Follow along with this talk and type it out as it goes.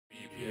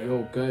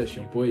guys, it's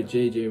your boy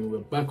JJ. We're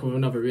back with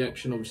another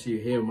reaction. Obviously,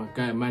 you're here with my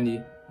guy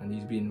Manny, and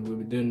we've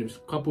been doing this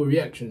couple of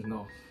reactions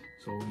now.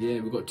 So yeah,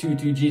 we got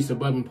 22G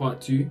Suburban Part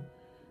 2. What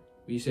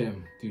you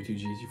saying,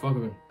 22Gs? You fuck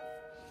with him?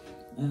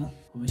 Yeah,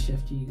 I'm a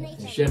Chef G guy.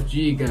 Chef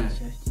G guy.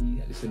 Chef G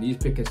guy. Listen, he's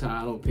picking something.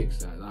 I don't pick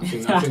something.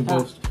 I think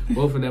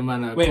both of them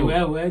man are. Wait, cool.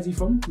 where is he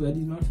from? Where are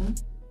these men from?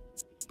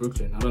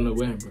 Brooklyn. I don't know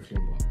where in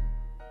Brooklyn, but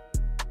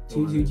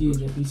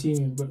 22Gs. If you see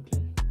me in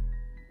Brooklyn.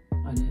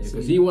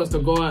 Because he wants to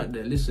go out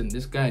there. Listen,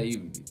 this guy,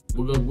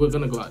 we're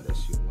gonna go out there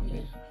soon one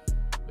day.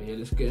 But yeah,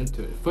 let's get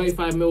into it.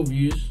 35 mil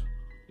views.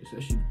 It's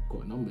actually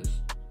got numbers.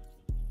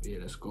 But yeah,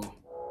 let's go.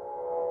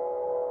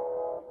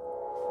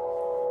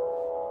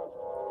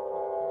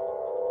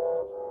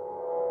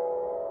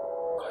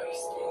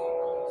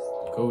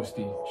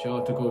 Ghosty. Shout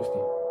out to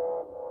Ghosty.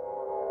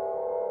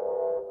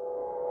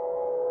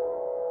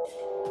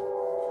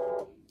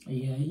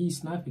 Yeah, he's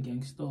sniper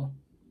gangster.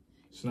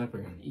 Sniper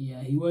gang.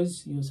 Yeah, he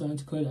was starting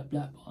to call that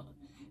black, but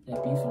they're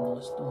beefing now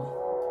still.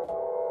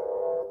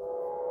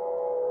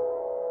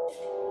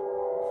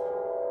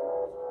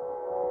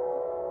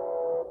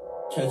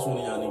 Catch one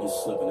of y'all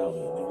niggas slipping out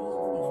here, niggas.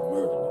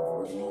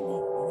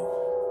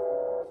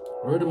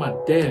 Word of my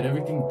dad,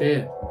 everything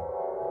dead.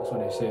 That's what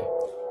they say.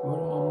 Word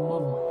of my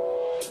mother.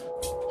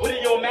 Put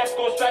in your mask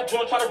on, strap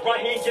joint, try to run,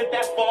 he ain't get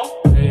that far.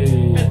 Hey.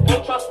 This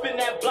boat try spin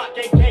that block,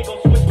 ain't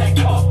gon' switch that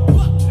car.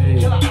 Hey.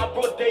 Killer I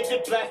brought they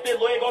get blasted,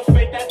 lawyer gon'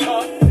 spit that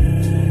car.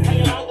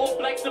 Hanging out all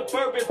black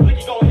Suburbans,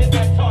 Blicky gon' hit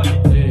that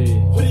target.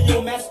 Hey. Put in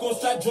your mask on,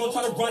 strap joint,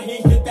 try to run, he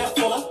ain't get that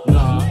far.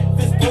 Nah.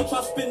 This boat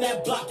try spin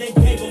that block, ain't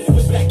gon'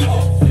 switch that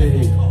car.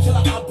 Hey.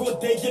 Killer I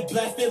brought they get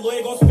blasted,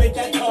 lawyer gon' spit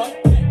that car.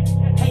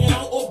 Hanging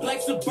out all black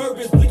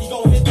Suburbans, Blicky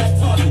gon' hit that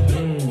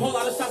target. Whole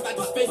lot of shots like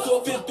the space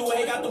off, fit through,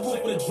 ain't got the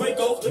roof with a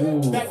Draco.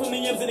 Back from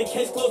the M's in the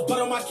case closed,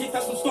 but on my kicks,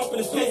 have some stomping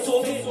his face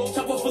off.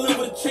 Chopper filling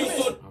with a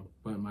chainsaw. I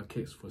burnt my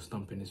kicks for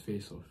stumping his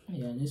face off.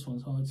 Yeah, this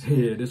one's hard.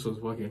 Yeah, this was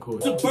fucking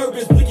cold.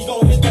 Suburbans, Blicky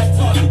gon' hit that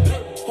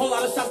target. Whole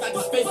lot of shots like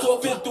the space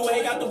off, fit through,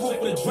 ain't got the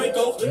roof with a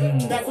Draco.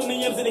 Back from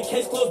the M's in the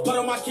case closed, but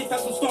on my kicks, have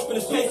some stomping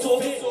his face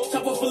off.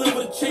 Chopper filling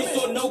with a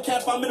chainsaw, no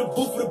cap, I'm in the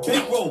booth with a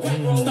bankroll.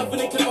 Stuffing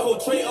and clip a whole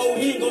tray, oh,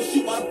 he ain't gon'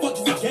 shoot, why the fuck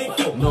is he gang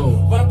for? No.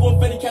 Run up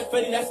on Fetty, catch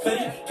Fetty, that's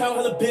Fetty. Count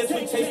hella biz,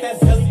 we chase that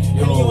Zelly.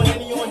 Henny on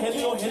Henny on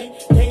Henny on Henny.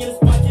 Gang in the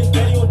spot, get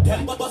Benny on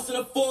deck. Bustin'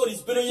 a 40,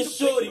 spin on your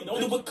shorty, don't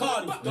do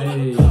Bacardi.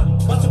 Hey.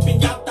 Bust up in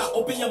yata,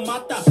 open your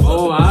mata.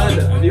 Oh, I heard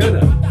that. Have you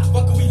heard that?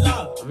 Fuck we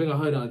love. I think I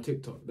heard that on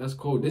TikTok. That's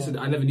cold. This is.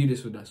 I never knew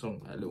this was that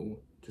song.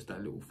 Just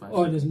that little fight.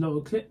 Oh, there's no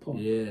clip on.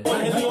 Yeah.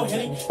 Henny on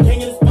Henny.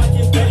 Gang in the spot,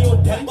 get Benny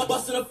on deck.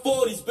 Bustin' a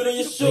 40, spin on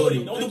your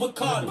shorty, don't do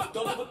Bacardi.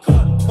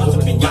 Bust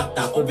up in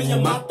yata, open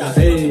your mata.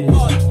 Hey.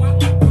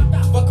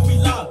 Fuck we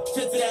love.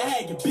 Shit to the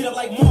head, get beat up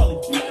like Marley.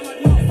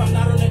 If I'm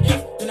not on the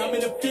X, then I'm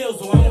in the field,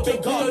 so I'm a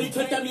big guard. He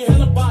clicked at me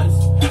hella bodies.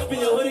 Spin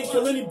your hoodie,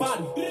 kill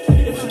anybody.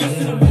 If you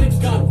listen to medics,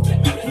 got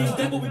him. He's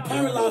dead, but we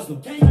paralyzed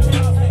him.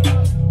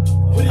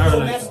 Put your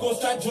mask on,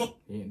 strap joint.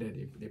 He ain't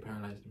dead. They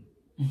paralyzed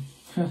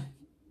him.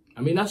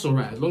 I mean, that's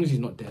alright as long as he's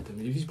not dead. I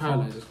mean, if he's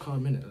paralyzed, it's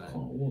calm, innit? Like,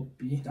 Oh, what,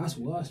 B? That's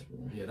worse,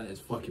 bro. yeah, that is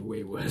fucking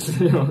way worse.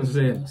 You know what I'm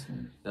saying?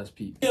 That's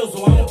peak.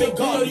 So I'm a big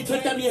guard. He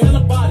clicked at me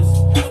hella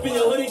bodies. Spin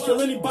your hoodie,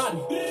 kill anybody.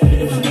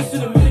 If you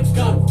listen to medics,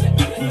 got him.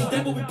 He's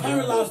dead, but we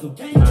paralyzed him.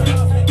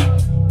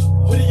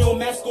 Put your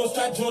mask on,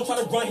 strap joint,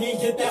 try to run, he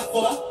ain't get that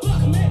far.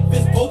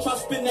 This boat try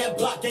spin that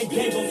block, ain't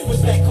gon'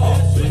 switch that car.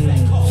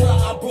 Killer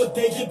I brought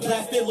they get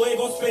blasted, lawyer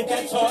gon' spit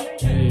that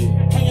chart. Hey.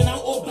 Hanging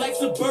out all black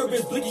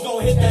Suburbans, Blicky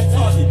gon' hit that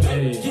target.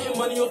 Hey. Getting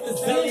money off the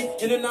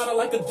zelly, in and out of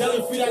like a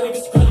deli, free that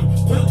nigga Scully.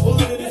 Put a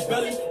bullet in his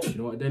belly. You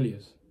know what a deli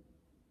is?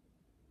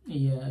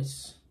 Yeah,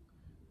 it's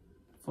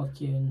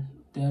fucking.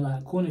 They're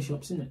like corner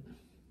shops, innit?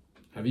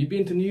 Have you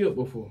been to New York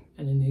before?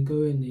 And then they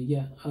go in, they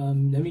get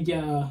let me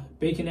get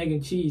bacon, egg,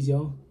 and cheese,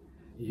 yo.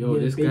 Yo,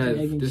 Yeah, this bacon,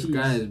 egg, and this cheese.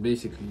 guy is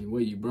basically,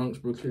 where you, Bronx,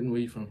 Brooklyn? Where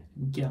you from?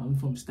 Yeah, I'm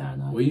from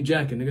Staten Island. Where you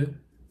jacking, nigga?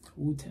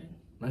 Wu-Tang.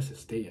 That's a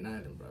Staten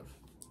Island,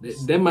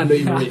 bruv. Them man don't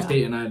even rate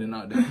Staten Island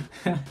out there.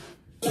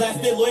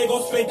 Blasted, lawyer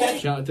gon' spit that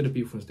Shout out to the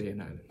people from Staten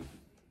Island.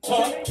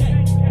 chart.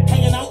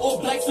 Hanging out all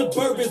black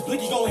Suburbans,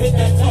 Blicky gon' hit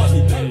that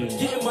target.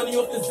 Getting money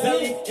off the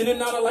zelly, in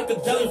and out of like a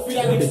deli, free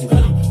that nigga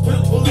Scully. Put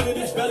a bullet in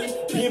his belly,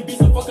 B&B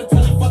some fucking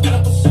telly, fucking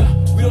up a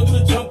shot. We don't do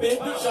the jumping,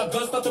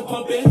 shotgun start to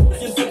pump it.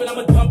 See him sipping,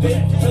 I'ma dump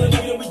it. Tell a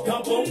nigga that we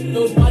dump him.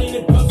 Those body in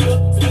the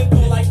dumpster, spin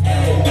through like,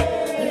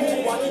 ayy.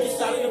 You walking, get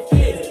shot in the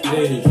face. I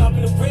ain't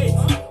dropping the brakes,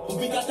 but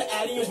we got the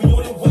Addy and we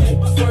on the way.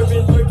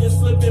 Swerving, lurking,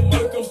 slipping,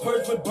 murking,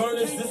 purge with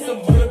burners. This a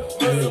murder,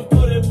 person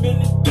put him in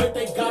his dirt.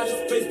 They got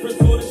his face,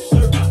 print on his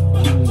shirt.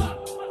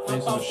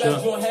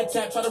 Outside, joint head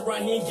tap, try to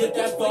run, he ain't get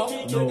that far.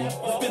 No.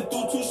 Spin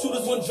through 2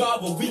 shooters, 1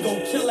 driver. We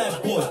gon' kill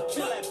that boy.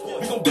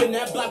 We gon' bend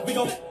that block. We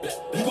gon'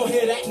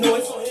 hear that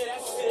noise.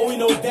 All we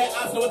know is that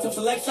eyes know it's to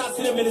select shots.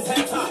 Hit him in his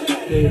head top.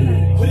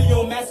 Put in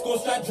your mask on,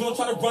 strap joint,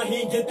 try to run, he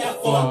ain't get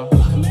that far.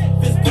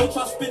 This boat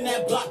try spin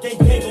that block, ain't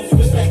gon'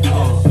 switch that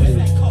car.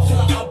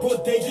 Killer I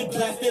brought they get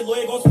blasted,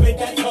 lawyer gon' spit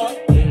that chart.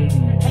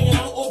 Hanging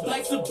out all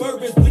black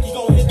Suburbans, Blicky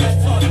gon' hit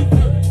that target.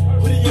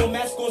 Put in your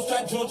mask on,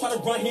 strap joint, try to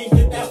run, he ain't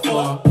get that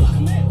far.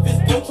 This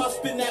Don't try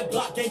spin that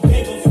block, gang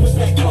gang gon' switch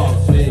that car.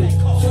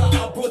 Try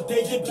out broad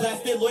day, get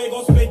blasted, lawyer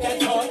gon' spank that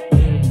car.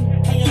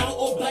 Hanging out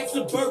all black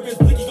Suburbans,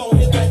 Blicky gon'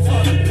 hit that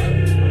target.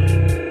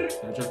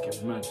 That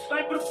jacket's mad.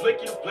 Sniper the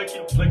Blicky, the Blicky,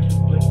 the Blicky, the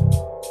Blicky.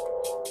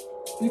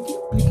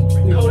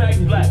 Blicky. Kodak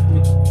Black.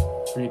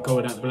 Free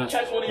Kodak Black.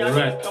 Catch one of You're y'all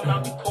right. niggas coming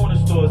out the corner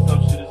store or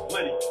some shit, it's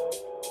litty.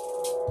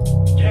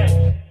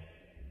 Yeah.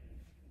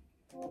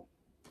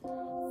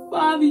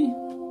 Favi.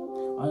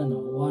 I don't know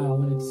why I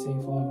wanted to say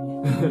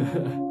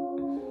Favi.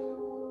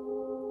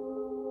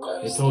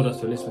 They told us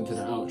to listen to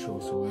the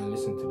outro, so we're gonna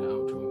listen to the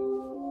outro.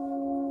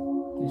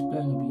 This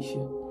better not be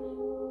shit.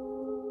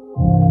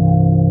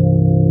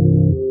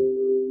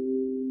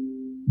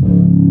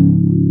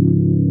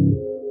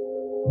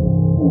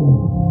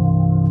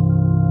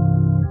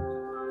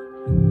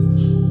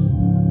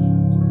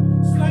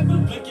 Sniper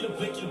the Blicky, the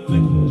Blicky, the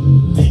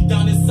Blicky. Deep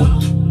down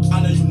inside,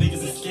 I know you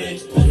niggas are scared.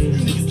 You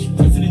niggas keep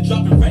pressing and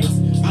dropping ranks.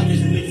 I know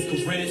you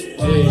niggas careers.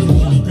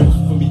 Be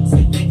grateful for me,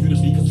 say thank you to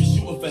me, cause we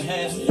shooting for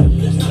half.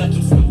 Left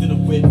them something to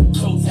whip,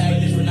 toe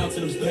tag, they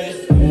pronouncing them bad.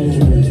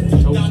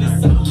 Deep down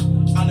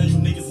inside, I know you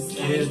niggas are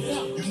scared.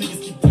 You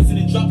niggas keep pressing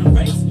and dropping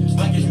ranks.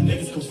 I give you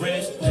niggas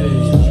careers.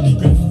 Be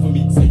grateful for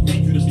me, say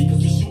thank you to me, cause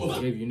we shooting for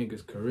I gave you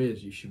niggas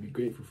careers, you should be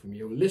grateful for me.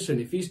 Yo, listen,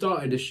 if he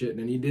started this shit,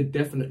 then he did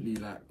definitely,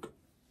 like,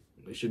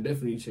 they should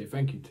definitely say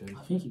thank you to him.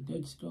 I think he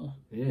did still.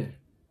 Yeah.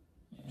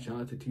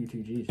 Shout out to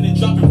T2Gs. and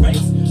dropping ranks.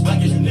 I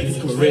give you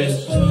niggas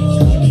careers.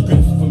 Be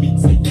grateful for me,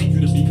 say thank you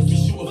to me, cause we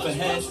shooting for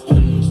half.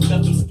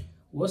 Left them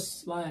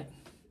What's like,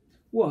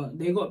 what?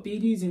 They got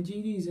BDs and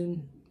GDs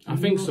and. I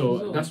think as so.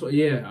 well? That's what,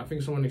 yeah, I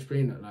think someone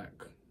explained that,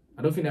 like,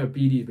 I don't think they have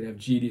BDs, but they have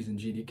GDs and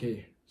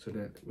GDK, so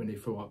that when they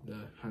throw up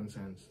the hand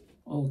signs.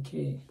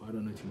 Okay. But I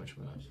don't know too much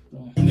about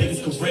it.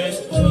 niggas careers.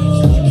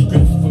 Be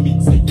grateful for me,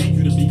 say thank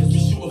you to me, cause we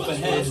shooting for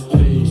half.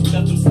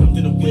 Left them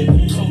something to whip,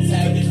 toe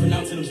tag, they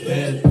pronouncing them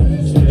bad.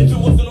 If it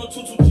wasn't on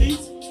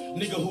 22Gs,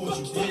 nigga, who would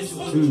you diss?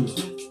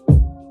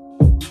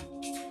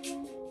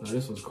 No,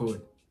 this one's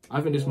cold.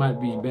 I think this might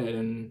be better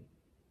than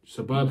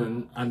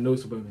Suburban and No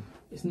Suburban.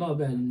 It's not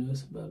better than No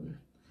Suburban.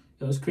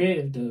 It was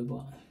creative though,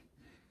 but.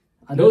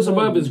 I No don't know.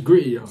 Suburban's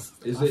gritty, yo.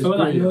 It's I feel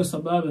like grittier. No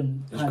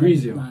Suburban. It's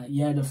greasier. Like,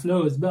 yeah, the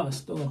flow is better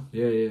still.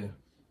 Yeah, yeah.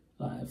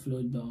 Like, it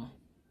flowed better.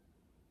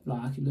 Like,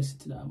 I could listen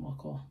to that in my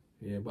car.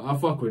 Yeah, but I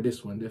fuck with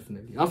this one,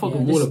 definitely. I fuck Yeah,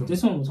 with this, all of them.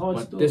 this one was hard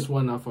But still. this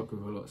one I fuck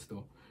with a lot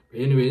still. But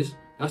anyways,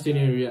 that's the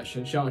only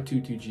reaction. Shout out to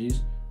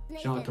 2Gs.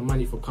 Shout out to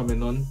Manny for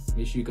coming on.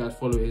 Make sure you guys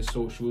follow his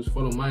socials.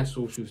 Follow my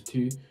socials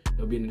too.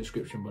 They'll be in the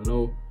description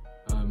below.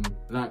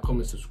 Like,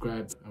 comment,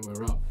 subscribe, and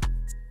we're out.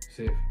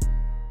 Safe.